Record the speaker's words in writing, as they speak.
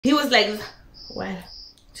was like 1,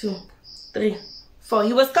 2, 3, 4.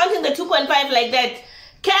 He was counting the 2.5 like that.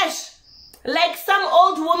 Cash. Like some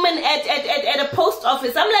old woman at a post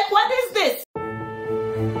office. I'm like, what is this?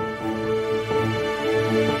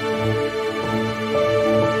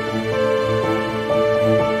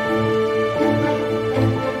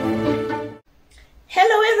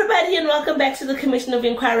 Hello everybody and welcome back to the Commission of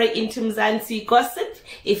Inquiry into Mzansi Gossip.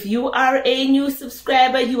 If you are a new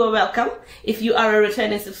subscriber, you are welcome. If you are a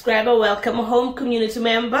returning subscriber, welcome home, community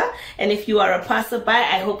member. And if you are a passerby,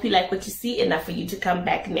 I hope you like what you see enough for you to come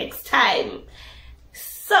back next time.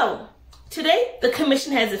 So, today the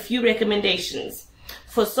Commission has a few recommendations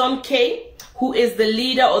for Som K, who is the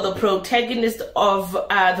leader or the protagonist of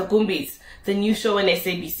the Gumbis, the new show on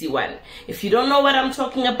SABC1. If you don't know what I'm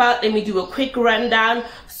talking about, let me do a quick rundown.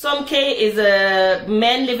 Som K is a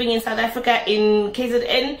man living in South Africa in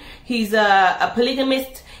KZN. He's a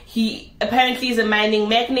polygamist. He apparently is a mining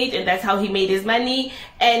magnate, and that's how he made his money.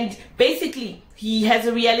 And basically, he has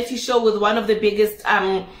a reality show with one of the biggest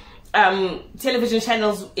television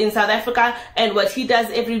channels in South Africa, and what he does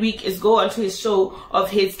every week is go onto his show of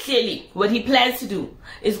his. Clearly, what he plans to do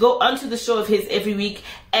is go onto the show of his every week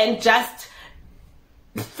and just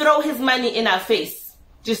throw his money in our face.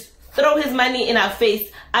 Just throw his money in our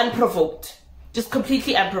face unprovoked. Just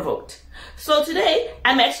completely unprovoked. So today,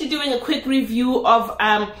 I'm actually doing a quick review of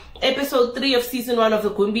episode 3 of season 1 of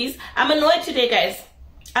the Gumbis. I'm annoyed today, guys.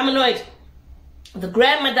 I'm annoyed. The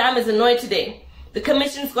Grand Madame is annoyed today. The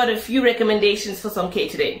Commission's got a few recommendations for Som K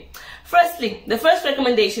today. Firstly, the first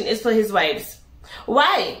recommendation is for his wives.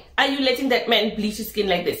 Why are you letting that man bleach his skin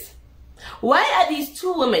like this? Why are these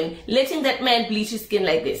two women letting that man bleach his skin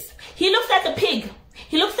like this? He looks like a pig.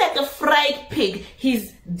 He looks like a fried pig.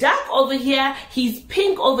 He's dark over here. He's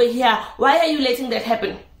pink over here. Why are you letting that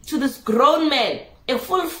happen to this grown man, a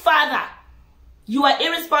full father? You are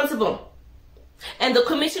irresponsible. And the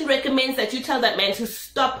Commission recommends that you tell that man to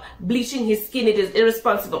stop bleaching his skin. It is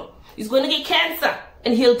irresponsible. He's going to get cancer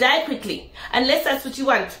and he'll die quickly. Unless that's what you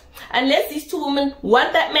want. Unless these two women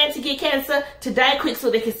want that man to get cancer, to die quick so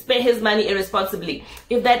they can spare his money irresponsibly.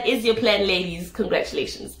 If that is your plan, ladies,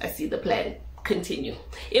 congratulations. I see the plan. Continue.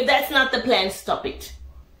 If that's not the plan, stop it.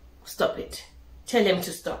 Stop it. Tell him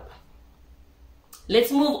to stop.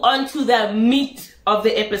 Let's move on to the meat of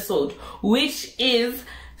the episode, which is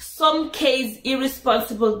Som K's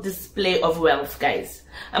irresponsible display of wealth, guys.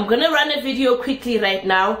 I'm gonna run a video quickly right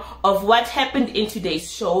now of what happened in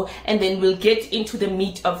today's show, and then we'll get into the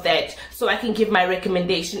meat of that so I can give my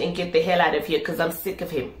recommendation and get the hell out of here because I'm sick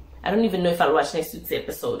of him. I don't even know if I'll watch next week's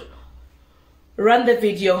episode. Run the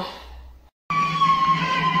video.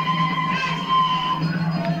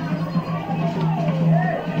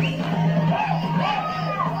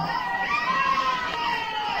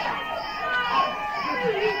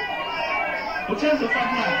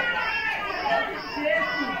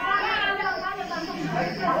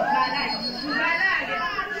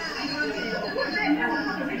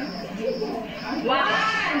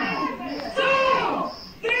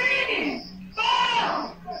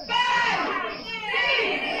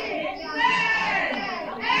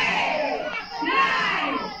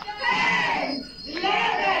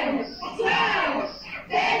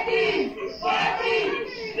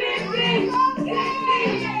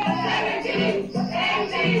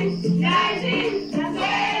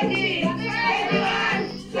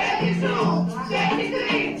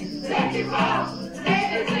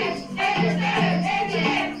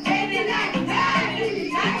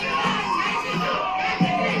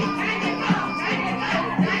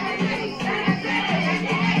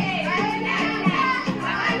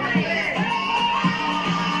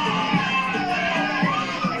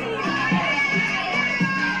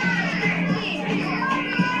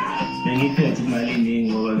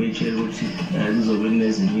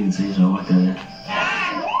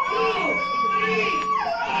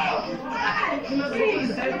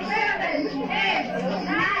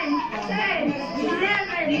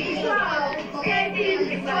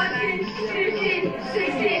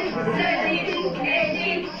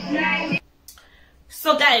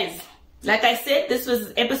 So guys, like I said, this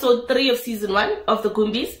was episode 3 of season 1 of the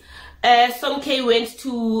Gumbis. Som K went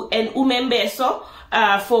to an umembeso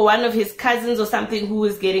for one of his cousins or something who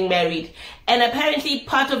was getting married. And apparently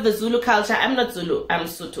part of the Zulu culture, I'm not Zulu, I'm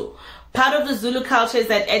Sotho. Part of the Zulu culture is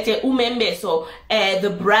that at a umembeso, the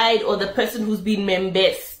bride or the person who's been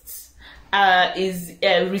membesed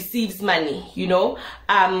receives money, you know,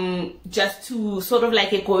 just to sort of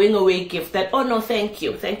like a going away gift that, oh no, thank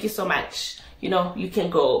you so much, you know, you can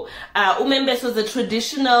go. Umembeso is a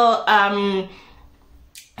traditional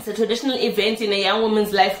it's a traditional event in a young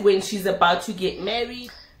woman's life when she's about to get married.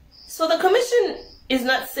 So the commission is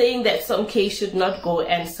not saying that Somke should not go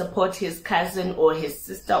and support his cousin or his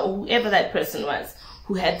sister or whoever that person was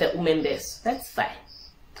who had the umembeso. That's fine.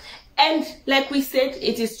 And like we said,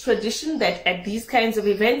 it is tradition that at these kinds of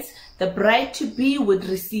events, the bride-to-be would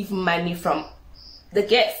receive money from the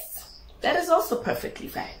guests. That is also perfectly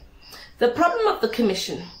fine. The problem of the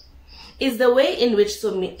commission is the way in which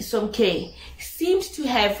Somke seemed to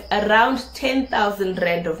have around 10,000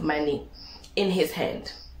 rand of money in his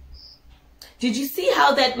hand. Did you see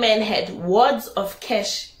how that man had wads of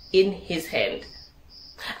cash in his hand?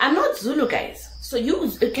 I'm not Zulu, guys. So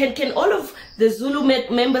you can all of the Zulu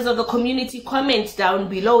members of the community comment down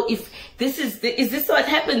below if this is this what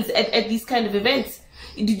happens at these kind of events?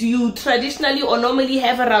 Do you traditionally or normally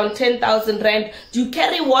have around 10,000 rand? Do you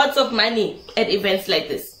carry wads of money at events like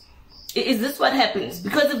this? Is this what happens?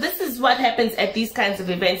 Because if this is what happens at these kinds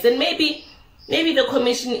of events, then maybe the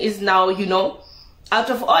commission is now, you know,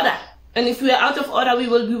 out of order. And if we are out of order, we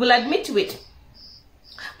will admit to it.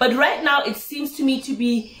 But right now, it seems to me to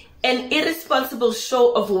be an irresponsible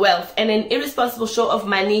show of wealth and an irresponsible show of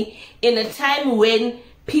money in a time when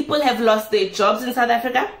people have lost their jobs in South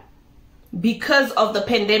Africa because of the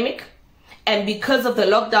pandemic and because of the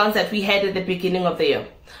lockdowns that we had at the beginning of the year.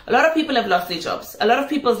 A lot of people have lost their jobs. A lot of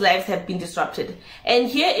people's lives have been disrupted. And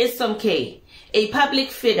here is Somke, a public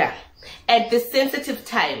figure, at this sensitive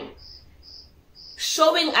time,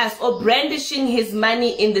 showing us or brandishing his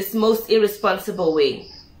money in this most irresponsible way.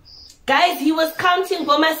 Guys, he was counting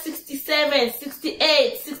Goma 67,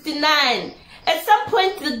 68, 69. At some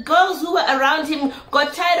point, the girls who were around him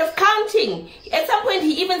got tired of counting. At some point,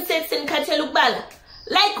 he even said, Senkatelukbala.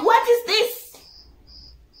 Like, what is this?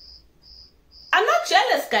 I'm not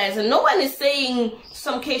jealous, guys, and no one is saying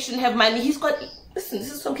Somke shouldn't have money. He's got, listen,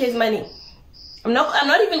 this is Somke's money. I'm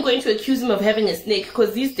not even going to accuse him of having a snake,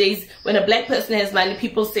 because these days, when a black person has money,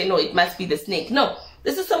 people say, no, it must be the snake. No,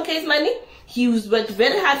 this is Somke's money. He worked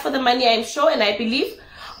very hard for the money, I'm sure, and I believe.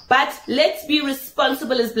 But let's be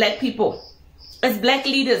responsible as black people, as black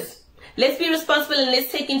leaders. Let's be responsible and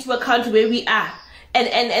let's take into account where we are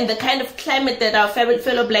and the kind of climate that our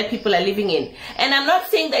fellow black people are living in. And I'm not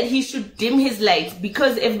saying that he should dim his light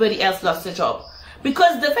because everybody else lost a job.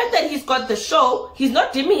 Because the fact that he's got the show, he's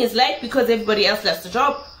not dimming his light because everybody else lost a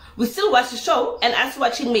job. We still watch the show, and us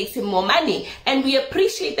watching makes him more money. And we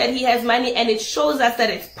appreciate that he has money, and it shows us that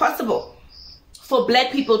it's possible for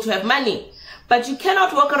black people to have money. But you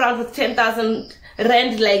cannot walk around with 10,000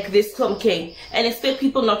 rand like this, Somke, and expect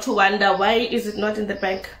people not to wonder, why is it not in the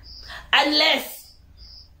bank? Unless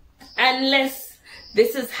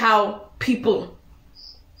this is how people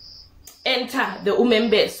enter the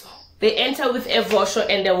umembeso. They enter with a vosho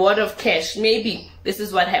and a wad of cash. Maybe this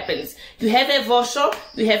is what happens. You have a vosho,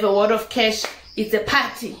 you have a wad of cash, it's a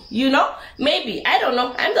party, you know? Maybe, I don't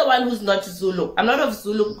know. I'm the one who's not Zulu. I'm not of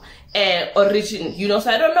Zulu origin, you know, so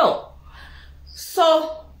I don't know.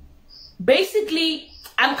 So, basically,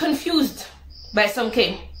 I'm confused by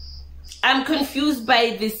Somke. I'm confused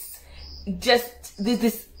by this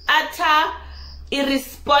utter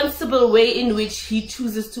irresponsible way in which he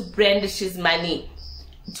chooses to brandish his money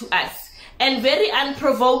to us, and very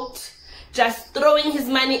unprovoked, just throwing his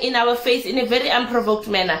money in our face in a very unprovoked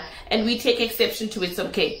manner, and we take exception to it.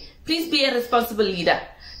 Somke, please be a responsible leader.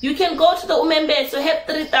 You can go to the umembe, so have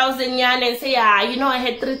 3,000 yan and say, ah, you know, I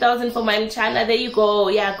had 3,000 for my mchana, there you go,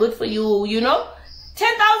 yeah, good for you, you know.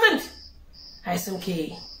 10,000. Hi,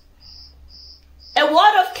 Somke. A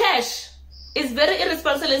wad of cash is very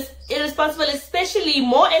irresponsible,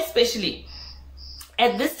 especially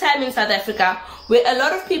at this time in South Africa, where a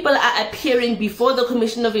lot of people are appearing before the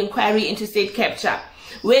Commission of Inquiry into State Capture,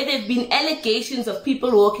 where there have been allegations of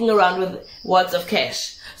people walking around with wads of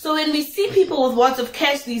cash. So when we see people with wads of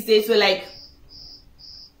cash these days, we're like,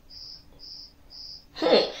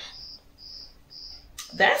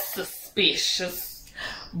 that's suspicious.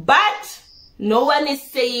 But no one is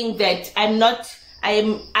saying that I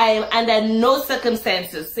am under no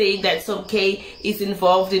circumstances saying that Somke is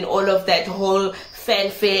involved in all of that whole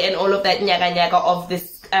fanfare and all of that nyaga of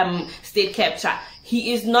this state capture.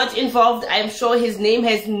 He is not involved. I'm sure his name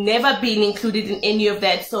has never been included in any of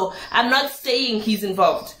that. So I'm not saying he's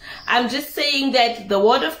involved. I'm just saying that the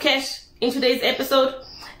wad of cash in today's episode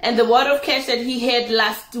and the wad of cash that he had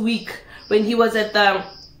last week when he was at the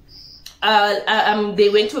they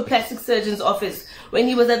went to a plastic surgeon's office. When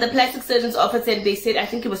he was at the plastic surgeon's office and they said, I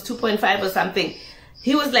think it was 2.5 or something,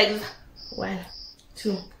 he was like 1,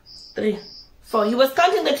 2, 3, 4. He was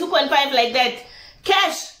counting the 2.5 like that.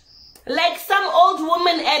 Cash. Like some old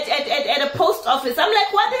woman at a post office. I'm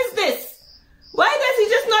like, what is this? Why does he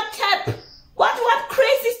just not tap? What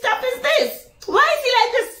crazy stuff is this? Why is he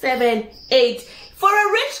like this? 7, 8. For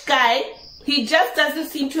a rich guy, he just doesn't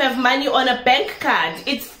seem to have money on a bank card.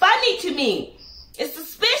 It's funny to me. It's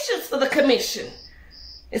suspicious for the commission.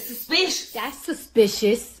 It's suspicious. That's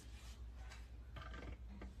suspicious.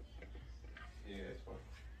 Yeah, that's fine.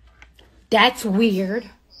 That's weird.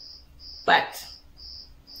 But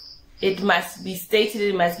it must be stated,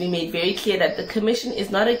 it must be made very clear that the commission is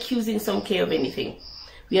not accusing Somke of anything.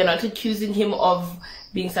 We are not accusing him of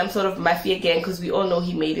being some sort of mafia gang, because we all know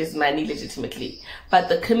he made his money legitimately. But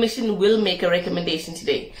the commission will make a recommendation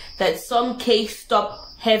today that Somke stop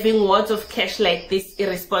having wads of cash like this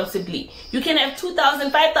irresponsibly. You can have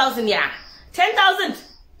 2,000, 5,000, yeah, 10,000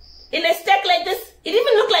 in a stack like this. It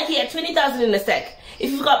even looked like he had 20,000 in a stack.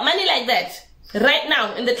 If you've got money like that right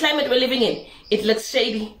now in the climate we're living in, it looks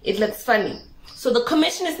shady, it looks funny. So the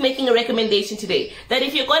commission is making a recommendation today that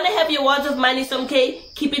if you're going to have your wads of money, Somke,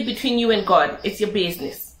 keep it between you and God. It's your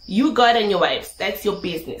business. You, God, and your wives. That's your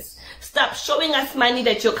business. Stop showing us money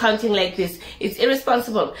that you're counting like this. It's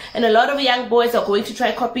irresponsible. And a lot of young boys are going to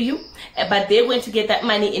try copy you, but they're going to get that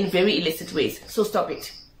money in very illicit ways. So stop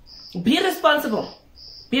it. Be responsible.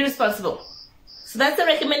 Be responsible. So that's the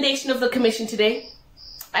recommendation of the commission today.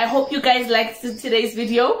 I hope you guys liked today's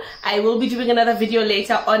video. I will be doing another video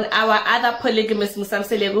later on our other polygamous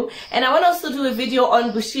Musamselegu. And I want to also do a video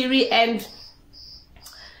on Bushiri and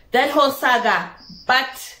that whole saga.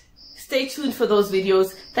 But stay tuned for those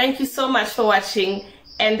videos. Thank you so much for watching.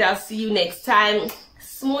 And I'll see you next time.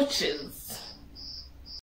 Smooches.